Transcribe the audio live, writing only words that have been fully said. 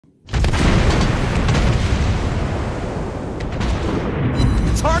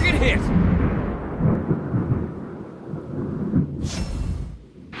Target hit!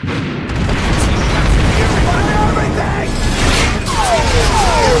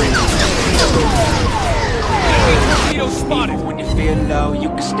 Even when you feel low, you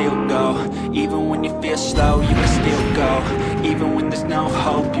can still go. Even when you feel slow, you can still go. Even when there's no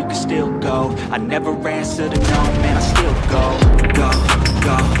hope, you can still go. I never answer to no, man, I still go. Go,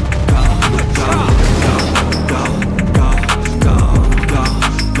 go, go, go, go, go, go, go, go,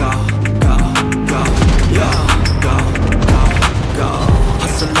 go, go, go, go, go, go.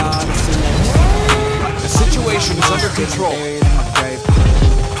 Hustle hard, hustle every The situation is under control.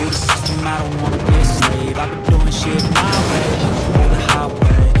 do the system, I don't wanna be a slave. I've been doing shit my way, through the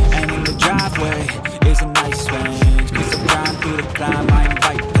highway, and in the driveway is a nice range. Cause I grind through the climb, I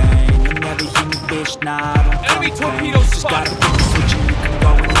invite pain. You'll never hear me, bitch, nah, I don't Enemy complain. torpedo Just gotta spotted. flip the switch and you can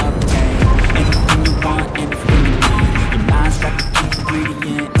go and obtain anything you want, anything you need. Your mind's got the key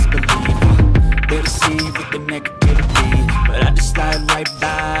ingredient, it's belief. They'll deceive with the negativity, but I just slide right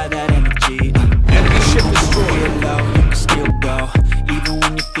by that energy. Enemy ship Feel destroyed. low, you can still go. Even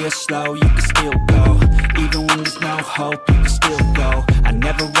when you feel slow, you can still go. Even when there's no hope, you can still go. I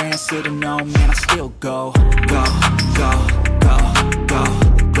never answer to no, man, I still go. Go, go, go, go,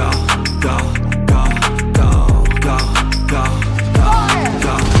 go, go, go, go, go, go, go, go,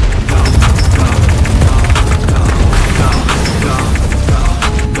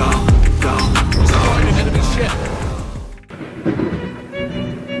 Destroyed an enemy ship.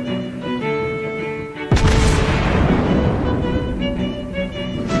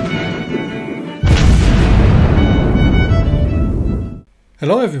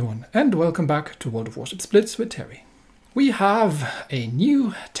 Hello everyone, and welcome back to World of Warships Blitz with Terry. We have a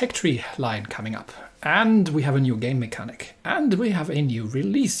new tech tree line coming up, and we have a new game mechanic, and we have a new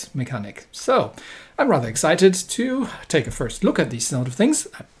release mechanic. So I'm rather excited to take a first look at these sort of things.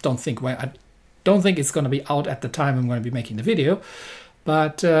 I don't think it's going to be out at the time I'm going to be making the video,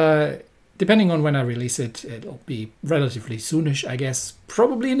 but depending on when I release it, it'll be relatively soonish, I guess.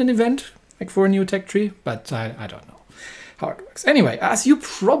 Probably in an event, like for a new tech tree, but I don't know how it works. Anyway, as you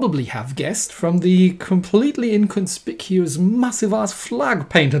probably have guessed from the completely inconspicuous massive ass flag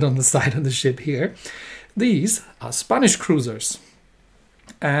painted on the side of the ship here, these are Spanish cruisers.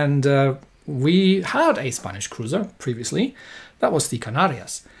 And we had a Spanish cruiser previously, that was the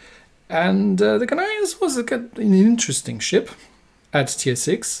Canarias. And the Canarias was an interesting ship at tier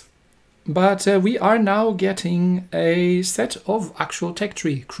 6, but we are now getting a set of actual tech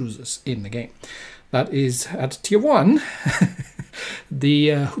tree cruisers in the game. That is at tier 1,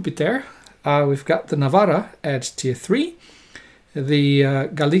 the Jupiter. We've got the Navarra at tier 3, the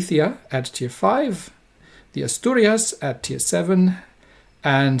Galicia at tier 5, the Asturias at tier 7,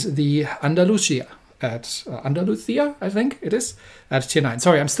 and the Andalusia at Andalusia, I think it is, at tier 9.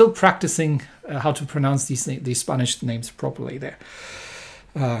 Sorry, I'm still practicing how to pronounce these Spanish names properly there.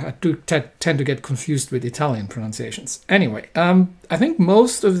 I do tend to get confused with Italian pronunciations. Anyway, I think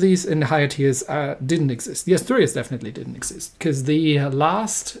most of these in the higher tiers didn't exist. The Asturias definitely didn't exist, because the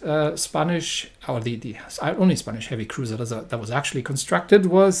last Spanish, or the only Spanish heavy cruiser that was actually constructed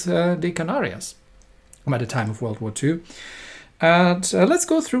was the Canarias by the time of World War II. And let's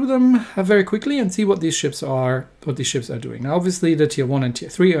go through them very quickly and see what these ships are doing. Now, obviously, the tier 1 and tier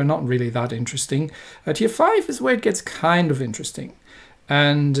 3 are not really that interesting. Tier 5 is where it gets kind of interesting.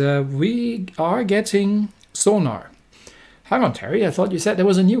 And we are getting sonar. Hang on, Terry, I thought you said there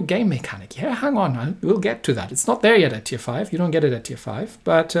was a new game mechanic. Yeah, hang on, we'll get to that. It's not there yet at tier 5. You don't get it at tier 5.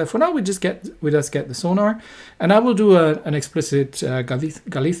 But for now, we just get the sonar. And I will do an explicit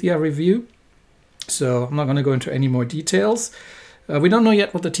Galicia review. So I'm not going to go into any more details. We don't know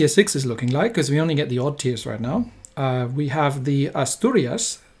yet what the tier 6 is looking like, because we only get the odd tiers right now. We have the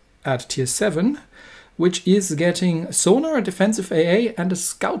Asturias at tier 7, which is getting sonar, a defensive AA, and a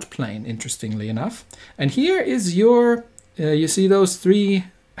scout plane, interestingly enough. And here is your, you see those three,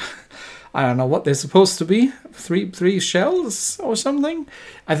 I don't know what they're supposed to be, three shells or something?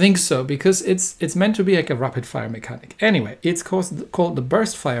 I think so, because it's meant to be like a rapid fire mechanic. Anyway, it's called the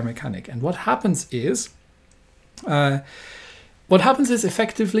burst fire mechanic. And what happens is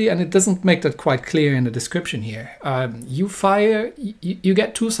effectively, and it doesn't make that quite clear in the description here, you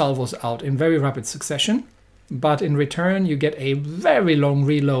get 2 salvos out in very rapid succession, but in return you get a very long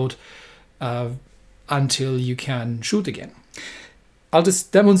reload until you can shoot again. I'll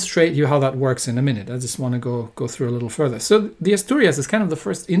just demonstrate you how that works in a minute. I just want to go through a little further. So the Asturias is kind of the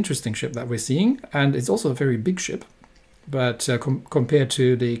first interesting ship that we're seeing, and it's also a very big ship, but compared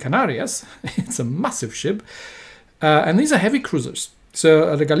to the Canarias, it's a massive ship. And these are heavy cruisers.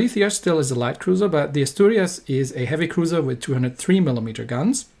 So the Galicia still is a light cruiser, but the Asturias is a heavy cruiser with 203mm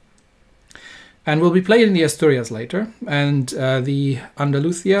guns. And we'll be playing the Asturias later. And the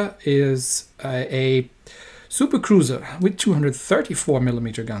Andalucia is a super cruiser with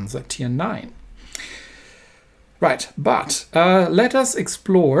 234mm guns at tier 9. Right, but let us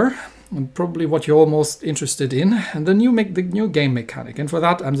explore probably what you're most interested in, and the new game mechanic. And for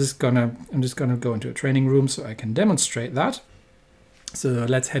that, I'm just gonna go into a training room so I can demonstrate that. So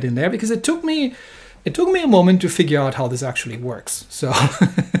let's head in there, because it took me a moment to figure out how this actually works. So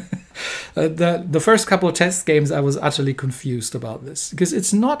the first couple of test games, I was utterly confused about this, because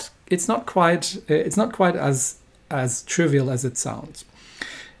it's not quite as trivial as it sounds.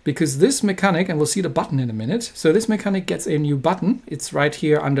 Because this mechanic, and we'll see the button in a minute. So this mechanic gets a new button. It's right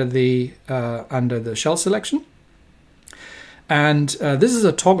here under the shell selection, and this is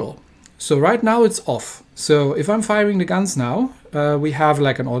a toggle. So right now it's off. So if I'm firing the guns now, we have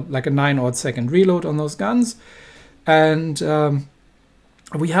like a 9 second reload on those guns, and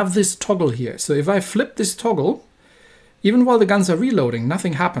we have this toggle here. So if I flip this toggle, even while the guns are reloading,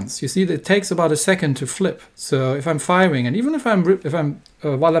 nothing happens. You see, that it takes about a second to flip. So if I'm firing, and even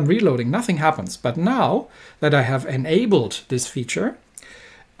while I'm reloading, nothing happens. But now that I have enabled this feature,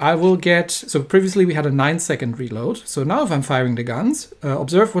 I will get. So previously we had a 9 second reload. So now if I'm firing the guns,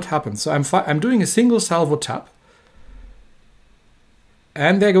 observe what happens. So I'm doing a single salvo tap,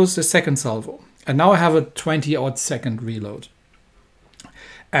 and there goes the second salvo. And now I have a 20 second reload,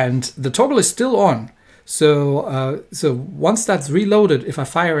 and the toggle is still on. So once that's reloaded, if I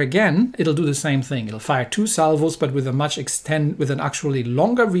fire again, it'll do the same thing. It'll fire 2 salvos, but with an actually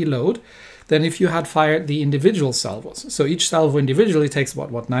longer reload than if you had fired the individual salvos. So each salvo individually takes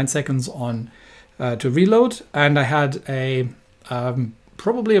what 9 seconds on to reload, and I had a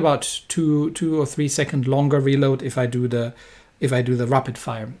probably about 2 or 3 second longer reload if I do the rapid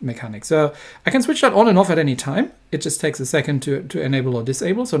fire mechanic. So I can switch that on and off at any time. It just takes a second to enable or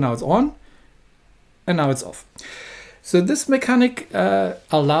disable. So now it's on, and now it's off. So this mechanic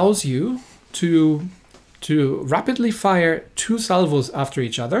allows you to rapidly fire 2 salvos after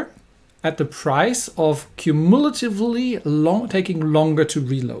each other at the price of cumulatively taking longer to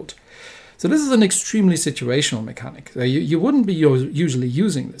reload. So this is an extremely situational mechanic. You wouldn't be usually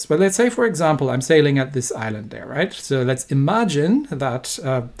using this, but let's say, for example, I'm sailing at this island there, right? So let's imagine that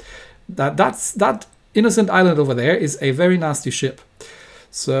that innocent island over there is a very nasty ship.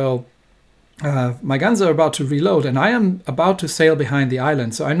 So my guns are about to reload, and I am about to sail behind the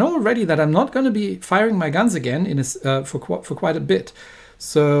island. So I know already that I'm not going to be firing my guns again for quite a bit.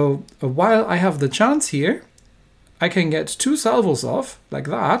 So while I have the chance here, I can get 2 salvos off like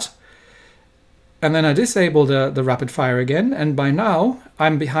that, and then I disable the rapid fire again, and by now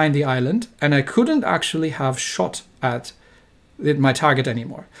I'm behind the island, and I couldn't actually have shot at my target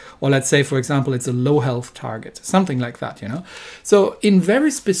anymore. Or let's say, for example, it's a low health target, something like that, you know. So in very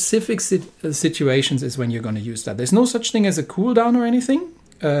specific situations is when you're going to use that. There's no such thing as a cooldown or anything,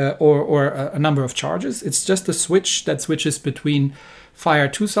 or a number of charges. It's just a switch that switches between fire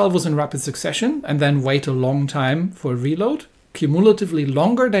 2 salvos in rapid succession and then wait a long time for reload, cumulatively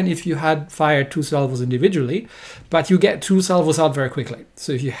longer than if you had fired 2 salvos individually, but you get 2 salvos out very quickly.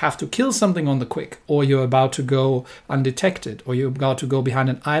 So if you have to kill something on the quick, or you're about to go undetected, or you're about to go behind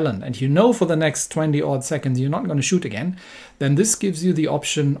an island, and you know for the next 20 seconds you're not going to shoot again, then this gives you the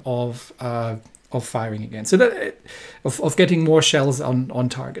option of firing again. So that of getting more shells on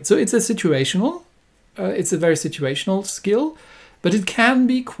target. So it's a situational, it's a very situational skill, but it can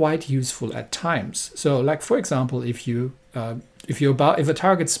be quite useful at times. So like, for example, if a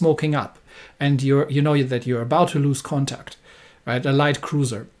target's smoking up and you know that you're about to lose contact, right? A light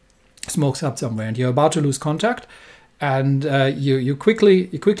cruiser smokes up somewhere and you're about to lose contact, and you quickly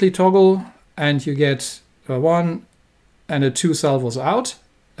toggle, and you get 1 and 2 salvos out,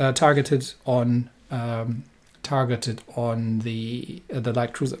 targeted on the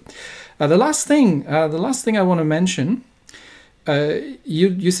light cruiser. The last thing I want to mention.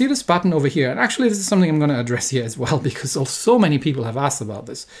 You see this button over here, and actually this is something I'm going to address here as well, because so many people have asked about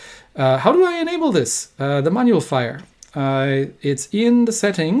this. How do I enable this? The manual fire. It's in the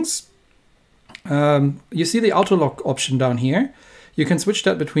settings. You see the auto lock option down here. You can switch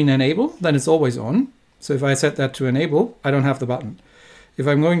that between enable, then it's always on. So if I set that to enable, I don't have the button. If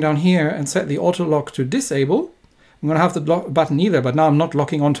I'm going down here and set the auto lock to disable, I'm going to have the button either, but now I'm not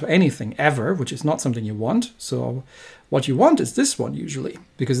locking onto anything ever, which is not something you want. So what you want is this one usually,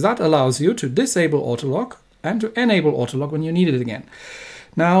 because that allows you to disable autolock and to enable autolock when you need it again.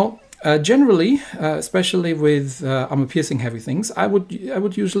 Now, generally, especially with armor-piercing heavy things, I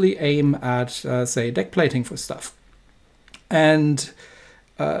would usually aim at, say, deck plating for stuff. And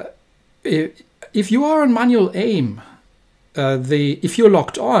if you are on manual aim, if you're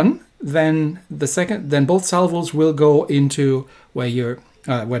locked on, then then both salvos will go into where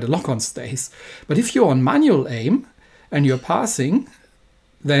the lock-on stays. But if you're on manual aim and you're passing,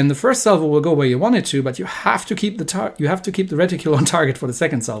 then the first salvo will go where you want it to, but you have to keep the reticule on target for the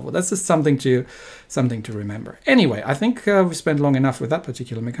second salvo. That's just something to remember. Anyway, I think we spent long enough with that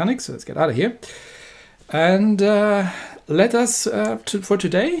particular mechanic, so let's get out of here. And let us, for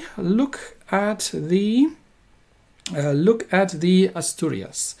today, look at the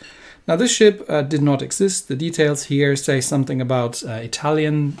Asturias. Now, this ship did not exist. The details here say something about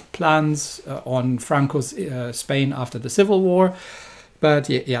Italian plans on Franco's Spain after the Civil War. But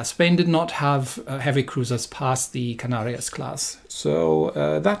yeah, Spain did not have heavy cruisers past the Canarias class. So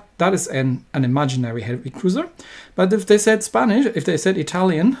that is an imaginary heavy cruiser. But if they said Spanish, if they said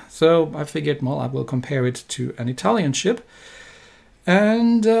Italian, so I figured, well, I will compare it to an Italian ship.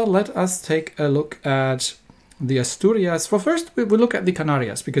 And let us take a look at the Asturias. Well, first we'll look at the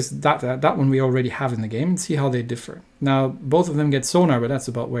Canarias, because that one we already have in the game, and see how they differ. Now, both of them get sonar, but that's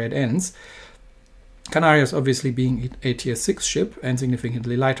about where it ends. Canarias obviously being a tier 6 ship and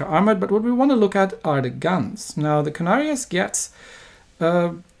significantly lighter armored, but what we want to look at are the guns. Now, the Canarias gets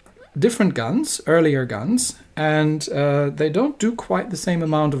different guns, earlier guns, and they don't do quite the same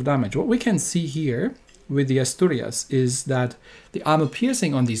amount of damage. What we can see here with the Asturias is that the armor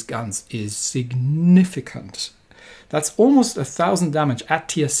piercing on these guns is significant. That's almost 1,000 damage at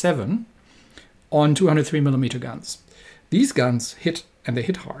tier 7 on 203mm guns. These guns hit, and they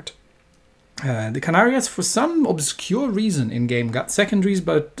hit hard. The Canarias, for some obscure reason in game, got secondaries,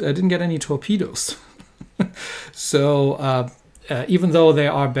 but didn't get any torpedoes. So even though they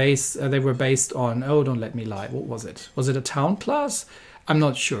were based on, oh, don't let me lie, what was it? Was it a town class? I'm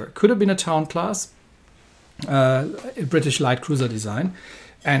not sure. Could have been a town class, British light cruiser design,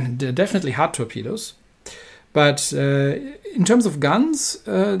 and definitely had torpedoes. But in terms of guns,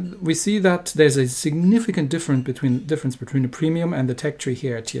 we see that there's a significant difference between the premium and the tech tree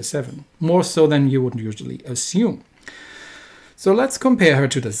here at tier 7, more so than you would usually assume. So let's compare her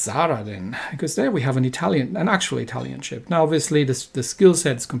to the Zara then, because there we have an actual Italian ship. Now, obviously, the skill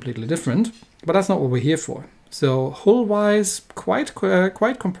set's completely different, but that's not what we're here for. So hull-wise, quite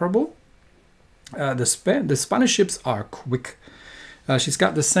comparable. The Spanish ships are quick. She's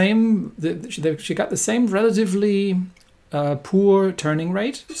got the same. She got the same relatively poor turning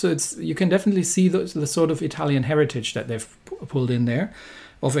rate, so you can definitely see the sort of Italian heritage that they've pulled in there,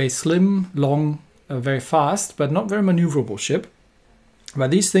 of a slim, long, very fast, but not very maneuverable ship.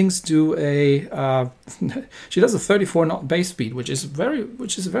 But these things do she does a 34 knot base speed, which is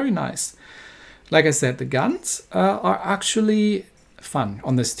very nice. Like I said, the guns are actually fun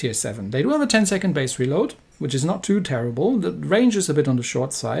on this tier 7. They do have a 10-second base reload, which is not too terrible. The range is a bit on the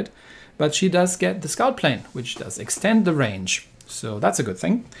short side, but she does get the scout plane, which does extend the range. So that's a good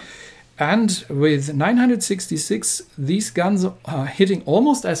thing. And with 966, these guns are hitting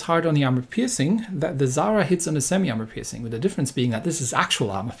almost as hard on the armor piercing that the Zara hits on the semi-armor piercing, with the difference being that this is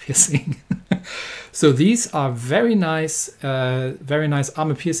actual armor piercing. So these are very nice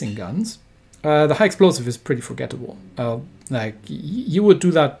armor piercing guns. The high explosive is pretty forgettable. Like you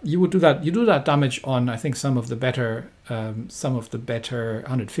do that damage on, I think, some of the better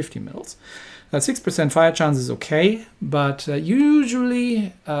 150 mils. 6% fire chance is okay, but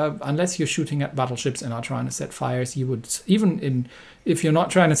usually, unless you're shooting at battleships and are trying to set fires, if you're not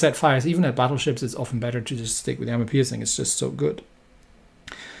trying to set fires, even at battleships, it's often better to just stick with the armor piercing. It's just so good.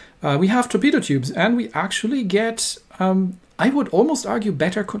 We have torpedo tubes, and we actually get, I would almost argue,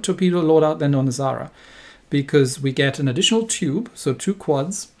 better torpedo loadout than on the Zara, because we get an additional tube, so 2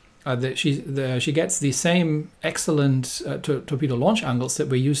 quads. She gets the same excellent torpedo launch angles that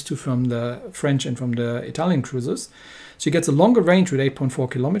we're used to from the French and from the Italian cruisers. She gets a longer range with 8.4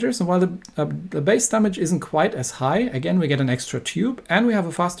 kilometers, and while the base damage isn't quite as high, again, we get an extra tube, and we have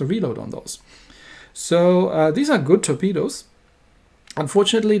a faster reload on those. So these are good torpedoes.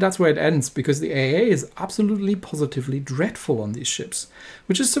 Unfortunately, that's where it ends, because the AA is absolutely positively dreadful on these ships,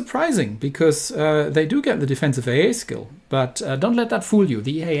 which is surprising, because they do get the defensive AA skill, but don't let that fool you.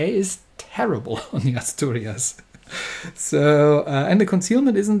 The AA is terrible on the Asturias. So, and the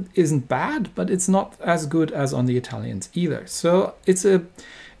concealment isn't bad, but it's not as good as on the Italians either. So it's a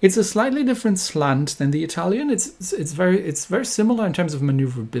slightly different slant than the Italian. It's very similar in terms of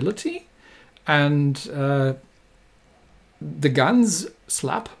maneuverability, and the guns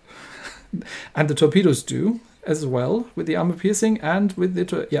slap, and the torpedoes do as well, with the armor piercing and with the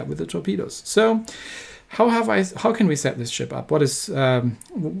torpedoes. So how can we set this ship up? What is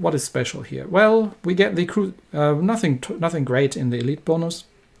special here? Well, we get the crew, nothing great in the elite bonus.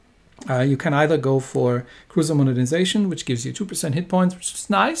 You can either go for cruiser modernization, which gives you 2% hit points, which is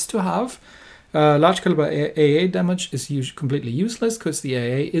nice to have. Large caliber AA damage is completely useless because the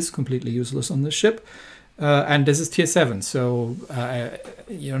AA is completely useless on this ship. And this is tier 7, so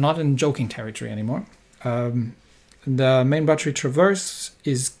you're not in joking territory anymore. The main battery traverse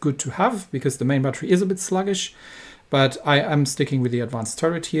is good to have because the main battery is a bit sluggish, but I am sticking with the advanced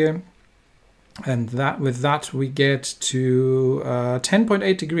turret here. And with that we get to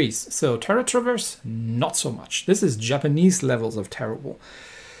 10.8 degrees. So turret traverse, not so much. This is Japanese levels of terrible.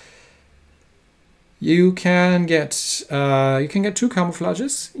 You can get 2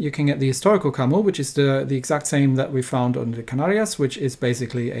 camouflages. You can get the historical camo, which is the exact same that we found on the Canarias, which is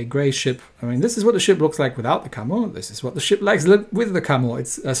basically a grey ship. I mean, this is what the ship looks like without the camo. This is what the ship looks like with the camo.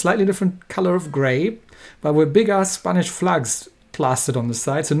 It's a slightly different color of grey, but with big ass Spanish flags plastered on the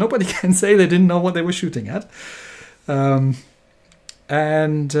side, so nobody can say they didn't know what they were shooting at.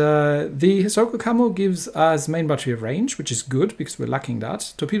 The historical camo gives us main battery range, which is good because we're lacking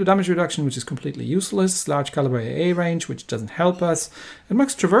that. Torpedo damage reduction, which is completely useless. Large caliber AA range, which doesn't help us. And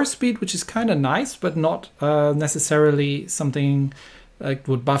max traverse speed, which is kind of nice, but not necessarily something that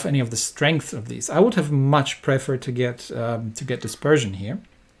would buff any of the strength of these. I would have much preferred to get dispersion here,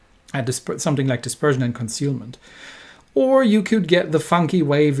 and something like dispersion and concealment. Or you could get the funky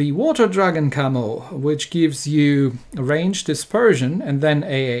wavy water dragon camo, which gives you range, dispersion, and then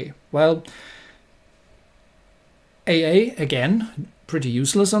AA. Well, AA, again, pretty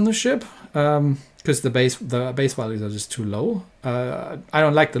useless on the ship, because the base values are just too low. I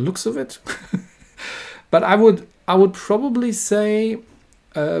don't like the looks of it. But I would probably say,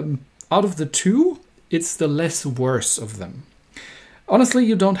 out of the two, it's the less worse of them. Honestly,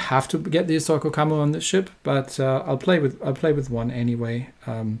 you don't have to get the historical camo on this ship, but I'll play with one anyway,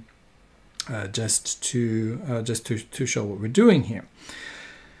 just to show what we're doing here.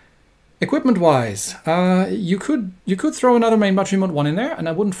 Equipment-wise, you could throw another main battery mod 1 in there, and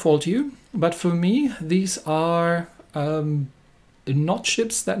I wouldn't fault you. But for me, these are not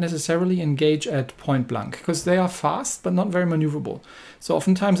ships that necessarily engage at point blank, because they are fast but not very maneuverable. So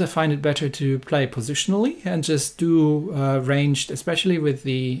oftentimes I find it better to play positionally and just do ranged, especially with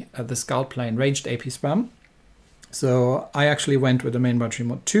the scout plane, ranged AP spam. So I actually went with the main battery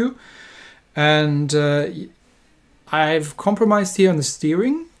mod 2, and I've compromised here on the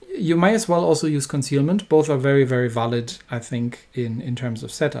steering. You may as well also use concealment. Both are very, very valid, I think, in terms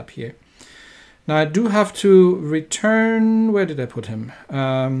of setup here. Now I do have to return. Where did I put him?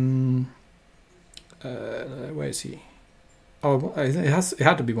 Where is he? Oh, it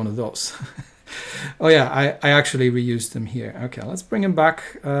had to be one of those. Oh yeah, I actually reused them here. Okay, let's bring him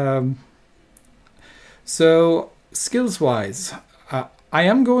back. So skills wise, I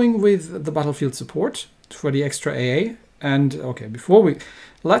am going with the battlefield support for the extra AA. And okay,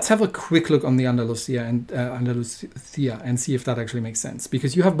 let's have a quick look on the Andalusia and see if that actually makes sense.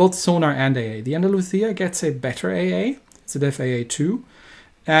 Because you have both sonar and AA. The Andalusia gets a better AA. It's a def AA 2.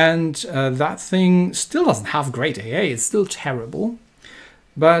 And that thing still doesn't have great AA. It's still terrible.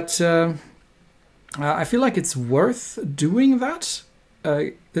 But I feel like it's worth doing that.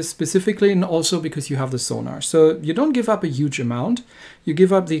 Specifically, and also because you have the sonar. So you don't give up a huge amount. You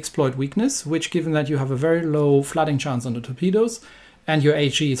give up the exploit weakness, which, given that you have a very low flooding chance on the torpedoes, and your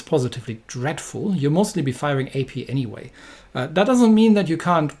HE is positively dreadful, you'll mostly be firing AP anyway. That doesn't mean that you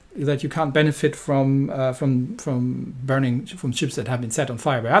can't benefit from burning from ships that have been set on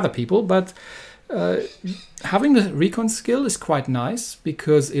fire by other people, but having the recon skill is quite nice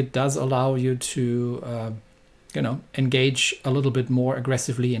because it does allow you to engage a little bit more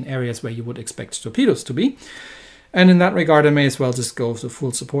aggressively in areas where you would expect torpedoes to be. And in that regard, I may as well just go with the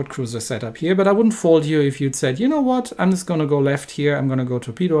full support cruiser setup here. But I wouldn't fault you if you'd said, you know what, I'm just going to go left here. I'm going to go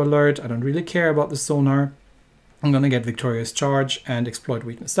torpedo alert. I don't really care about the sonar. I'm going to get victorious charge and exploit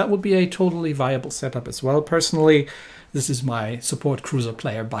weakness. That would be a totally viable setup as well. Personally, this is my support cruiser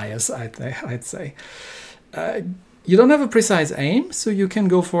player bias, I'd say. You don't have a precise aim, so you can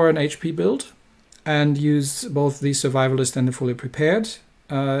go for an HP build and use both the survivalist and the fully prepared.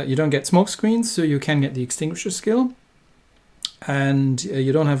 You don't get smoke screens, so you can get the extinguisher skill. And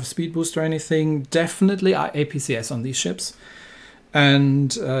you don't have a speed boost or anything. Definitely APCS on these ships.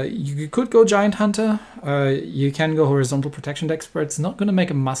 And you could go Giant Hunter. You can go Horizontal Protection Expert. It's not going to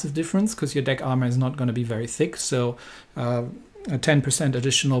make a massive difference because your deck armor is not going to be very thick. So a 10%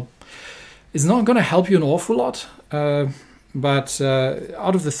 additional is not going to help you an awful lot. But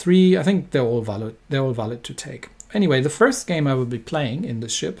out of the three, I think they're all valid. They're all valid to take. Anyway, the first game I will be playing in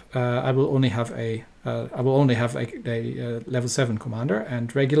this ship, I will only have a level 7 commander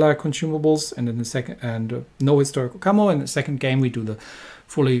and regular consumables, and in the second, and no historical camo. In the second game, we do the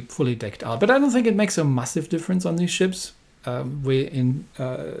fully decked out. But I don't think it makes a massive difference on these ships.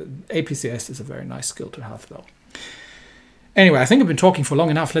 APCS is a very nice skill to have, though. Anyway, I think I've been talking for long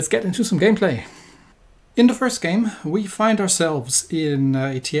enough. Let's get into some gameplay. In the first game, we find ourselves in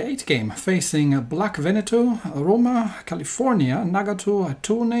a Tier 8 game, facing Black Veneto, Roma, California, Nagato,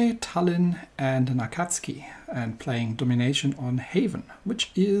 Atone, Tallinn and Nakatsuki, and playing Domination on Haven, which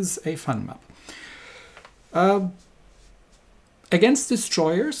is a fun map. Against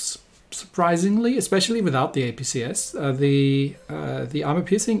destroyers, surprisingly, especially without the APCS, the armor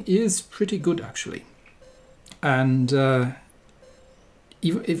piercing is pretty good, actually. And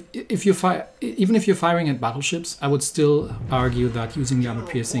even if you're firing at battleships, I would still argue that using the armor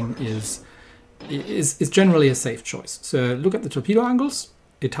piercing is generally a safe choice. So look at the torpedo angles.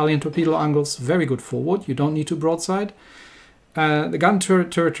 Italian torpedo angles, very good forward. You don't need to broadside. The gun turret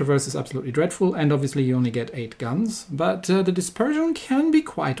traverse is absolutely dreadful, and obviously you only get 8 guns. But the dispersion can be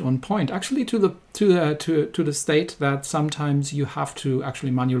quite on point, actually, to the state that sometimes you have to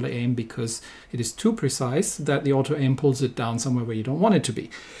actually manually aim because it is too precise that the auto aim pulls it down somewhere where you don't want it to be.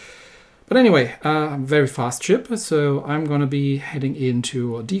 But anyway, very fast ship, so I'm going to be heading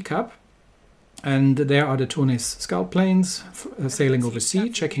into D-Cap. And there are the Tunis scout planes sailing over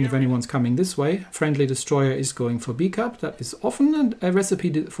sea, checking if anyone's coming this way. Friendly destroyer is going for B-Cap. That is often a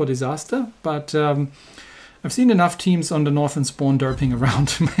recipe for disaster, but I've seen enough teams on the northern spawn derping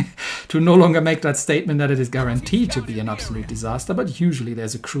around to no longer make that statement that it is guaranteed to be an absolute disaster, but usually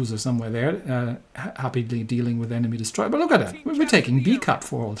there's a cruiser somewhere there happily dealing with enemy destroyer. But look at that, we're taking B-Cap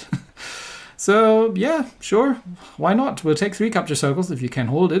forward. So yeah, sure, why not? We'll take 3 capture circles if you can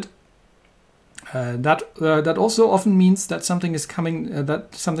hold it. That also often means that something's coming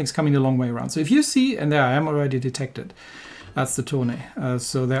the long way around. So if you see, and there I am already detected, that's the Tone.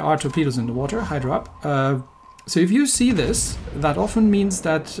 So there are torpedoes in the water, hydro up. So if you see this, that often means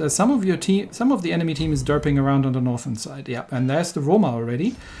that some of the enemy team is derping around on the northern side. Yeah, and there's the Roma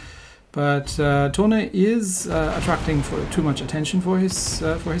already. But Tone is attracting too much attention for his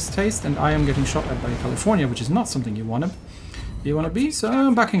taste, and I am getting shot at by California, which is not something you want to be. So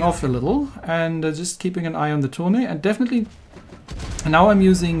I'm backing off a little and just keeping an eye on the Tone, and definitely now I'm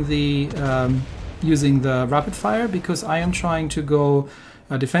using the rapid fire because I am trying to go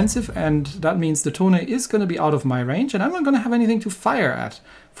defensive, and that means the Tone is going to be out of my range, and I'm not going to have anything to fire at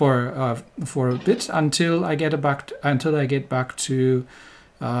for a bit until I get back to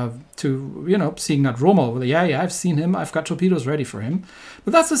seeing that Roma over there. Yeah, I've seen him. I've got torpedoes ready for him.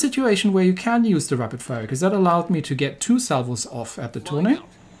 But that's a situation where you can use the rapid fire, because that allowed me to get 2 salvos off at the Tone.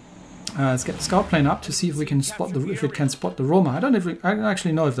 Let's get the scout plane up to see if we can spot if it can spot the Roma. I don't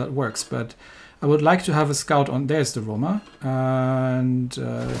actually know if that works, but I would like to have a scout on. There's the Roma, and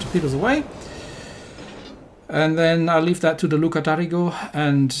torpedoes away. And then I'll leave that to the Luca Tarigo,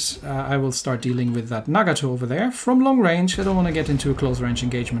 and I will start dealing with that Nagato over there. From long range, I don't want to get into a close range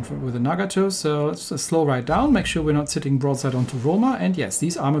engagement with the Nagato, so let's slow right down, make sure we're not sitting broadside onto Roma. And yes,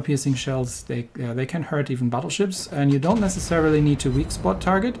 these armor-piercing shells, they can hurt even battleships, and you don't necessarily need to weak spot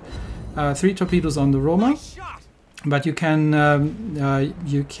target. 3 torpedoes on the Roma, but you can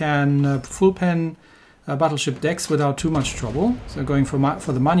full pen battleship decks without too much trouble. So going for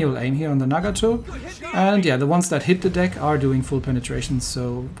the manual aim here on the Nagato, and yeah, the ones that hit the deck are doing full penetration,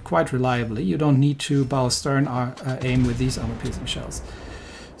 so quite reliably. You don't need to bow stern aim with these armor piercing shells.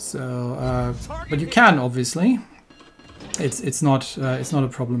 So, but you can obviously. It's not a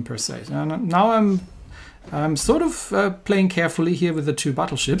problem per se. And now I'm sort of playing carefully here with the 2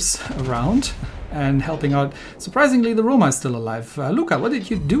 battleships around and helping out. Surprisingly, the Roma is still alive. Luca, what did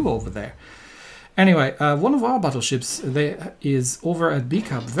you do over there? Anyway, one of our battleships is over at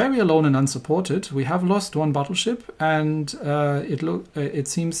B-Cap, very alone and unsupported. We have lost 1 battleship, and it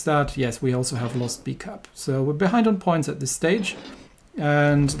seems that, yes, we also have lost B-Cap. So we're behind on points at this stage,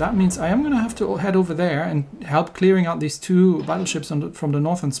 and that means I am going to have to head over there and help clearing out these 2 battleships from the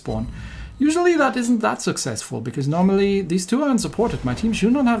northern spawn. Usually that isn't that successful, because normally these 2 are unsupported. My team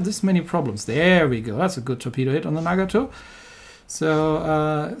should not have this many problems. There we go, that's a good torpedo hit on the Nagato.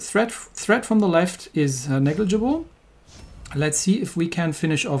 So threat from the left is negligible. Let's see if we can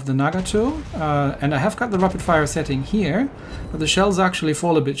finish off the Nagato. And I have got the rapid fire setting here, but the shells actually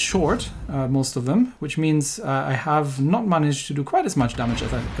fall a bit short, most of them, which means I have not managed to do quite as much damage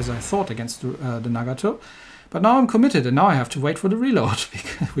as I thought against the Nagato. But now I'm committed, and now I have to wait for the reload,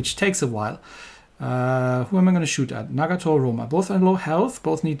 which takes a while. Who am I going to shoot at? Nagato or Roma? Both are low health,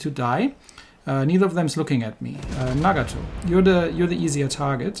 both need to die. Neither of them is looking at me. Nagato, you're the easier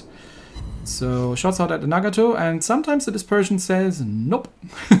target. So shots out at the Nagato, and sometimes the dispersion says nope.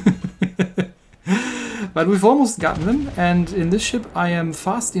 But we've almost gotten them, and in this ship I am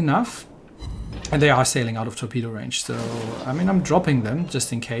fast enough, and they are sailing out of torpedo range, so I mean I'm dropping them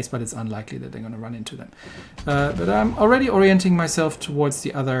just in case, but it's unlikely that they're going to run into them. But I'm already orienting myself towards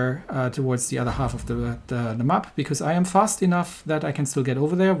the other half of the map, because I am fast enough that I can still get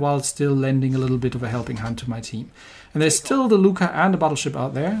over there while still lending a little bit of a helping hand to my team. And there's still the Luca and the battleship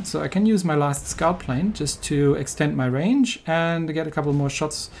out there, so I can use my last scout plane just to extend my range and get a couple more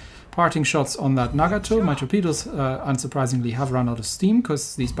shots. Parting shots on that Nagato. My torpedoes, unsurprisingly, have run out of steam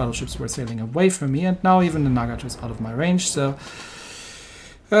because these battleships were sailing away from me, and now even the Nagato is out of my range. So,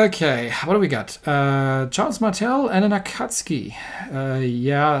 okay, what do we got? Charles Martel and an Akatsuki.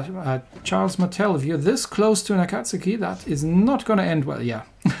 Charles Martel, if you're this close to an Akatsuki, that is not going to end well. Yeah,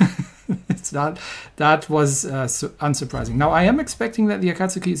 it's not. That was unsurprising. Now, I am expecting that the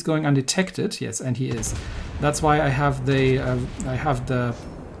Akatsuki is going undetected. Yes, and he is. That's why I have the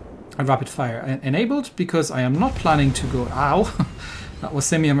rapid fire enabled, because I am not planning to go. Ow! That was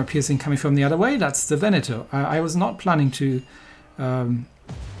semi-armor piercing coming from the other way. That's the Veneto. I was not planning to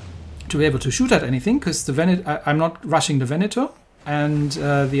be able to shoot at anything, because the Veneto. I'm not rushing the Veneto, and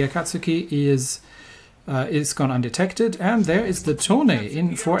the Akatsuki is gone undetected. And there is the Tone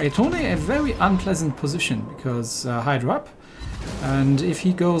in for a Tone, a very unpleasant position, because Hydra up. And if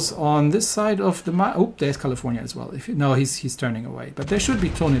he goes on this side of the map, oh, there's California as well. No, he's turning away. But there should be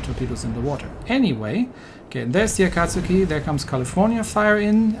Tone torpedoes in the water. Anyway, okay, there's the Akatsuki. There comes California, fire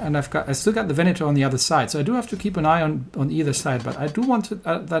in, and I still got the Veneto on the other side. So I do have to keep an eye on either side. But I do want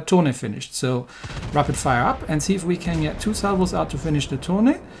that Tone finished. So rapid fire up and see if we can get 2 salvos out to finish the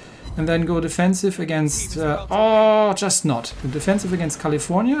Tone. And then go defensive against, just not. Defensive against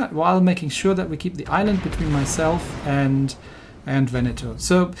California, while making sure that we keep the island between myself and Veneto.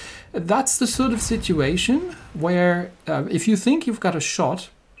 So that's the sort of situation where if you think you've got a shot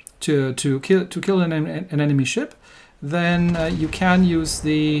to kill an enemy ship, then you can use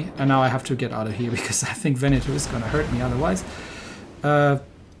the... And now I have to get out of here because I think Veneto is going to hurt me otherwise.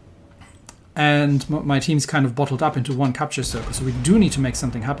 And my team's kind of bottled up into one capture circle, so we do need to make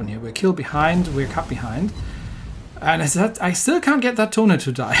something happen here. We're kill behind, we're cut behind. And I still can't get that Tone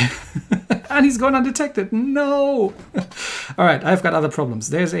to die. And he's gone undetected. No! All right, I've got other problems.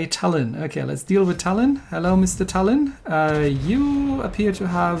 There's a Talon. Okay, let's deal with Talon. Hello, Mr. Talon. You appear to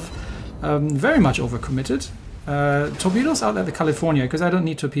have very much overcommitted. Torpedoes out at the California, because I don't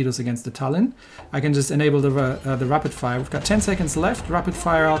need torpedoes against the Talon. I can just enable the rapid fire. We've got 10 seconds left. Rapid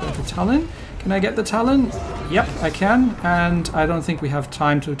fire out at the Talon. Can I get the Talon? Yep, I can. And I don't think we have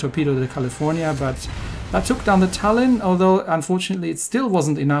time to torpedo the California, but that took down the Talon, although unfortunately it still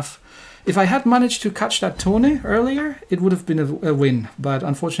wasn't enough. If I had managed to catch that Tone earlier, it would have been a win. But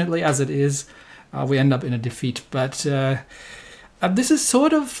unfortunately, as it is, we end up in a defeat. But this is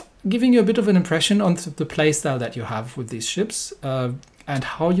sort of giving you a bit of an impression on the playstyle that you have with these ships, and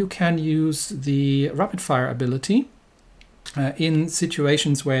how you can use the rapid fire ability in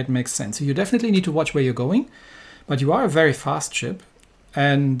situations where it makes sense. So you definitely need to watch where you're going, but you are a very fast ship,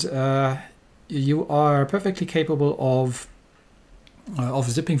 and you are perfectly capable of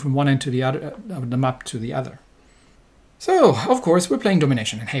zipping from one end to the other of the map to the other. So, of course, we're playing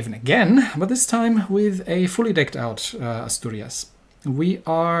Domination in Haven again, but this time with a fully decked out Asturias. We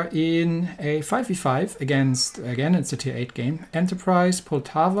are in a 5v5 against, again, it's a tier 8 game, Enterprise,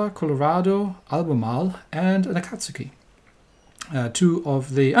 Poltava, Colorado, Albemarle, and an Akatsuki.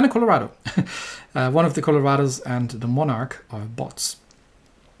 And a Colorado. One of the Colorados and the Monarch are bots.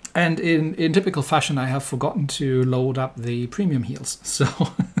 And in typical fashion, I have forgotten to load up the premium heals. So,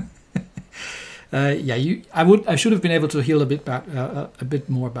 I should have been able to heal a bit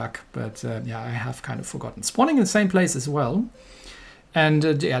more back, but yeah, I have kind of forgotten. Spawning in the same place as well.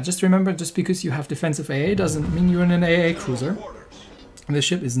 And yeah, just remember, just because you have defensive AA doesn't mean you're in an AA cruiser. The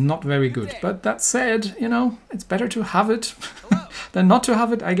ship is not very good. But that said, you know, it's better to have it than not to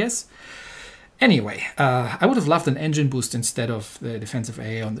have it, I guess. Anyway, I would have loved an engine boost instead of the defensive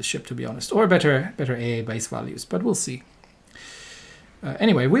AA on the ship, to be honest. Or better AA base values, but we'll see.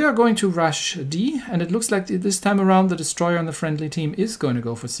 Anyway, we are going to rush D, and it looks like this time around the destroyer on the friendly team is going to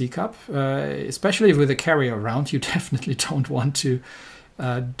go for C-Cup. Especially with a carrier around, you definitely don't want to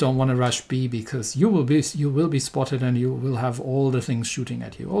rush B, because you will be spotted and you will have all the things shooting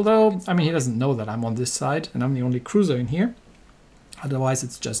at you. Although, I mean, he doesn't know that I'm on this side and I'm the only cruiser in here. Otherwise,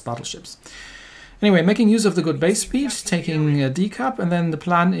 it's just battleships. Anyway, making use of the good base speed, taking D-Cup, and then the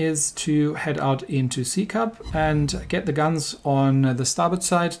plan is to head out into C-Cup and get the guns on the starboard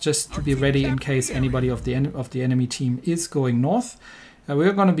side, just to be ready in case anybody of the enemy team is going north.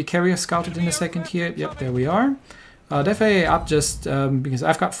 We're going to be carrier scouted in a second here. Yep, there we are. Definitely up just because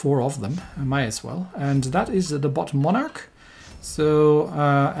I've got 4 of them. I might as well. And that is the bot Monarch. So,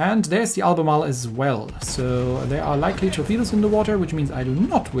 and there's the Albemarle as well. So there are likely torpedoes in the water, which means I do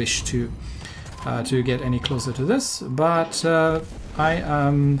not wish to get any closer to this. But I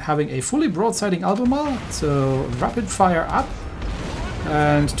am having a fully broadsiding Albemarle. So rapid fire up.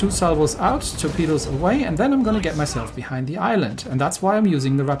 And 2 salvos out, torpedoes away, and then I'm going to get myself behind the island. And that's why I'm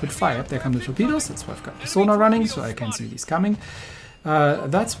using the rapid fire. There come the torpedoes, that's why I've got the sonar running, so I can see these coming.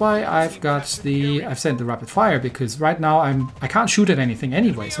 That's why I've sent the rapid fire, because right now I can't shoot at anything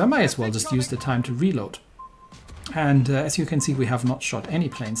anyway, so I might as well just use the time to reload. And as you can see, we have not shot any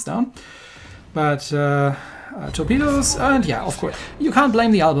planes down. But torpedoes, and yeah, of course, you can't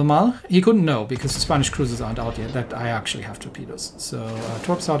blame the Albemarle. He couldn't know, because the Spanish cruisers aren't out yet, that I actually have torpedoes. So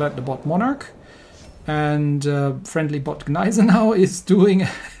torps out at the bot Monarch, and friendly bot Gneisenau is doing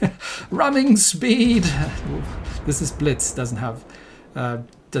ramming speed. This is Blitz, doesn't have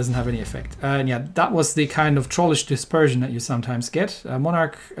any effect. And yeah, that was the kind of trollish dispersion that you sometimes get.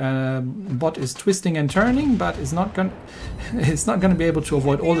 Monarch bot is twisting and turning, but it's not gonna be able to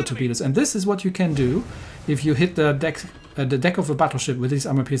avoid all the torpedoes. And this is what you can do if you hit the deck of a battleship with these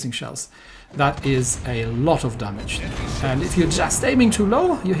armor-piercing shells. That is a lot of damage. And if you're just aiming too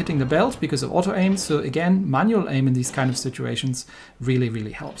low, you're hitting the belt because of auto-aim. So again, manual aim in these kind of situations really,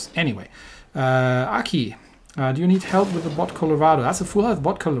 really helps. Anyway, Aki, do you need help with the bot Colorado? That's a full health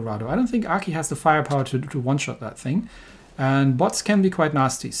bot Colorado. I don't think Aki has the firepower to one-shot that thing. And bots can be quite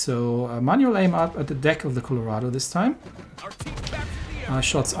nasty. So manual aim up at the deck of the Colorado this time.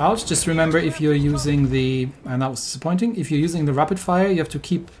 Shots out. Just remember, if you're using the, and that was disappointing, if you're using the rapid fire, you have to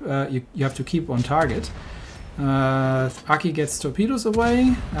keep you have to keep on target. Aki gets torpedoes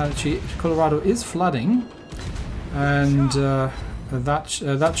away. Colorado is flooding, and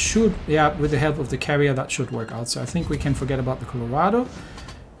that should, yeah, with the help of the carrier, that should work out. So I think we can forget about the Colorado.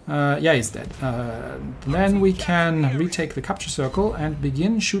 Yeah, he's dead. Then we can retake the capture circle and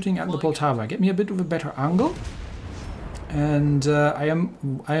begin shooting at the Poltava. Get me a bit of a better angle. And I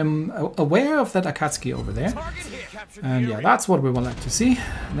am aware of that Akatsuki over there. And yeah, that's what we would like to see.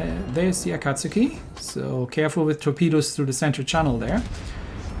 There's the Akatsuki. So careful with torpedoes through the center channel there.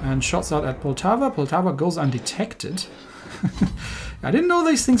 And shots out at Poltava. Poltava goes undetected. I didn't know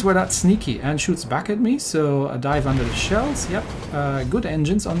these things were that sneaky, and shoots back at me. So a dive under the shells. Yep, good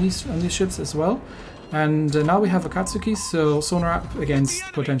engines on these ships as well. And now we have Akatsuki, so sonar up against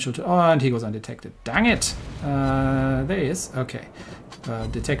potential to... Oh, and he goes undetected. Dang it! There he is. Okay.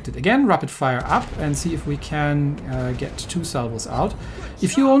 Detected again. Rapid fire up and see if we can get 2 salvos out.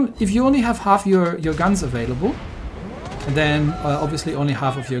 If you only have half your guns available, then obviously only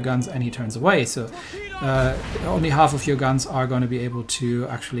half of your guns, and he turns away. So only half of your guns are going to be able to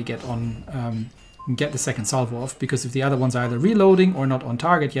actually get on... get the second salvo off, because if the other ones are either reloading or not on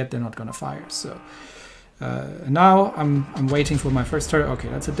target yet, they're not going to fire. So now I'm waiting for my first turret. Okay,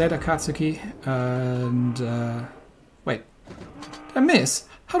 that's a dead Akatsuki. And wait, did I miss?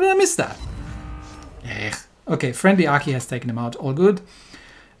 How did I miss that? Okay, friendly Aki has taken him out. All good.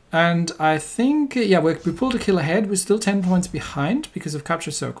 And I think, yeah, we pulled a kill ahead. We're still 10 points behind because of capture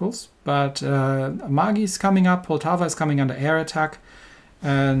circles. But Magi's coming up. Poltava is coming under air attack.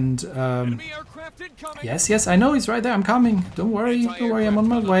 And yes, I know he's right there. I'm coming. Don't worry, I'm on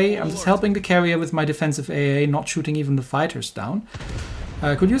my way. I'm just helping the carrier with my defensive AAA, not shooting even the fighters down.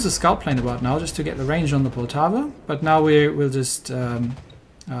 I could use a scout plane about now just to get the range on the Poltava, but now we'll just still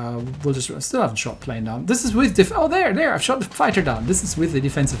haven't shot plane down. This is with oh there I've shot the fighter down. This is with the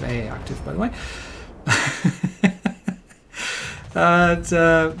defensive AA active, by the way. And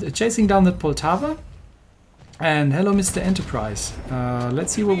chasing down the Poltava. And hello, Mr. Enterprise.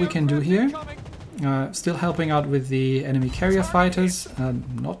 Let's see what we can do here. Still helping out with the enemy carrier fighters.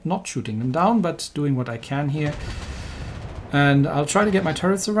 Not shooting them down, but doing what I can here. And I'll try to get my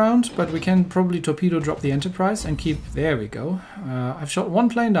turrets around, but we can probably torpedo drop the Enterprise and keep... There we go. I've shot 1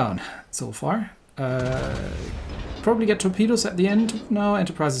 plane down so far. Probably get torpedoes at the end. No,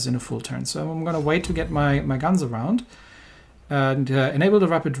 Enterprise is in a full turn, so I'm going to wait to get my guns around. And enable the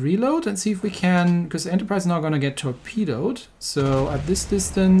rapid reload and see if we can, because the Enterprise is now going to get torpedoed. So at this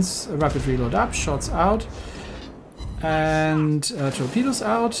distance, a rapid reload up, shots out, and torpedoes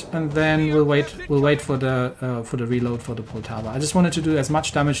out, and then we'll wait for the reload for the Poltava. I just wanted to do as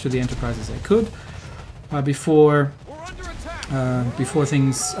much damage to the Enterprise as I could before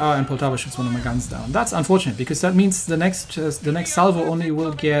things. And Poltava shoots one of my guns down. That's unfortunate, because that means the next salvo only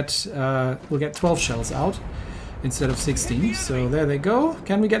will get 12 shells out. instead of 16. So there they go.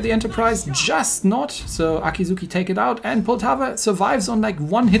 Can we get the Enterprise? Just not. So Akizuki take it out, and Poltava survives on like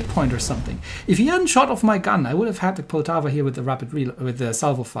 1 hit point or something. If he hadn't shot off my gun, I would have had the Poltava here with the rapid reload, with the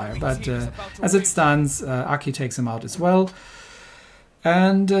salvo fire. But as it stands, Aki takes him out as well.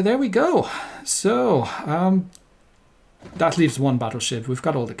 And there we go. So that leaves 1 battleship. We've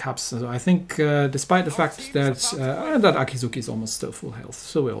got all the caps. So I think, despite the fact that that Akizuki is almost still full health,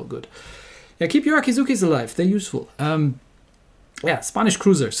 so we're all good. Yeah, keep your Akizukis alive. They're useful. Yeah, Spanish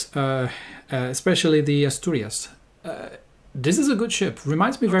cruisers, especially the Asturias. This is a good ship.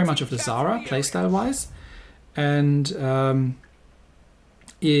 Reminds me very much of the Zara, playstyle-wise, and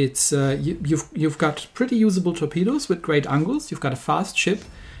it's you've got pretty usable torpedoes with great angles. You've got a fast ship.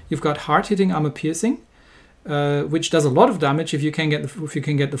 You've got hard-hitting armor piercing, which does a lot of damage if you can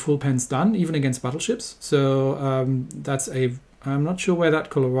get the full pens done, even against battleships. So that's a. I'm not sure where that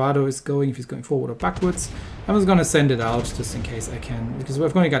Colorado is going, if he's going forward or backwards. I was going to send it out just in case I can, because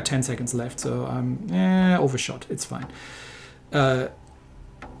we've only got 10 seconds left, so I'm overshot. It's fine. The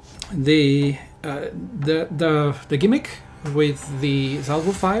gimmick with the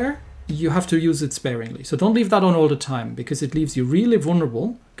salvo fire, you have to use it sparingly. So don't leave that on all the time, because it leaves you really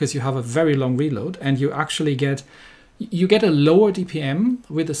vulnerable, because you have a very long reload, and you actually get a lower DPM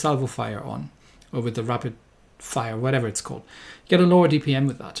with the salvo fire on, or with the rapid fire, whatever it's called. You get a lower DPM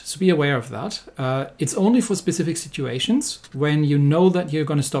with that, so be aware of that. It's only for specific situations when you know that you're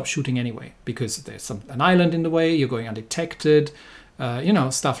going to stop shooting anyway, because there's an island in the way, you're going undetected, you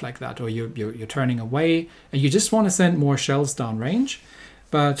know, stuff like that, or you're turning away and you just want to send more shells downrange.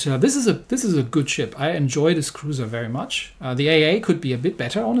 But this is a good ship. I enjoy this cruiser very much. The AA could be a bit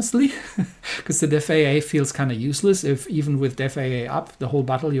better, honestly, because the Def AA feels kind of useless if even with Def AA up the whole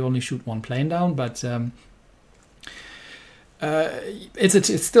battle you only shoot 1 plane down. But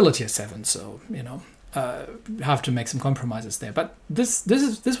it's still a tier 7, so you know have to make some compromises there. But this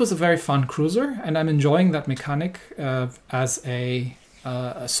was a very fun cruiser, and I'm enjoying that mechanic as a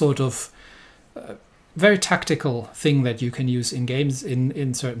sort of very tactical thing that you can use in games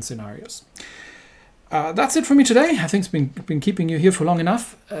in certain scenarios. That's it for me today. I think it's been keeping you here for long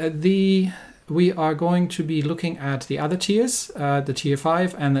enough. We are going to be looking at the other tiers, the tier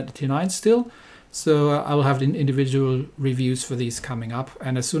 5 and the tier 9 still. So I will have the individual reviews for these coming up,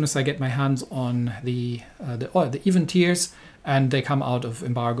 and as soon as I get my hands on the even tiers and they come out of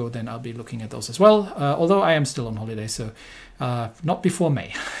embargo, then I'll be looking at those as well. Although I am still on holiday, so not before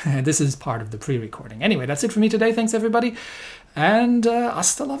May. This is part of the pre-recording. Anyway, that's it for me today. Thanks everybody, and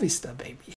hasta la vista, baby.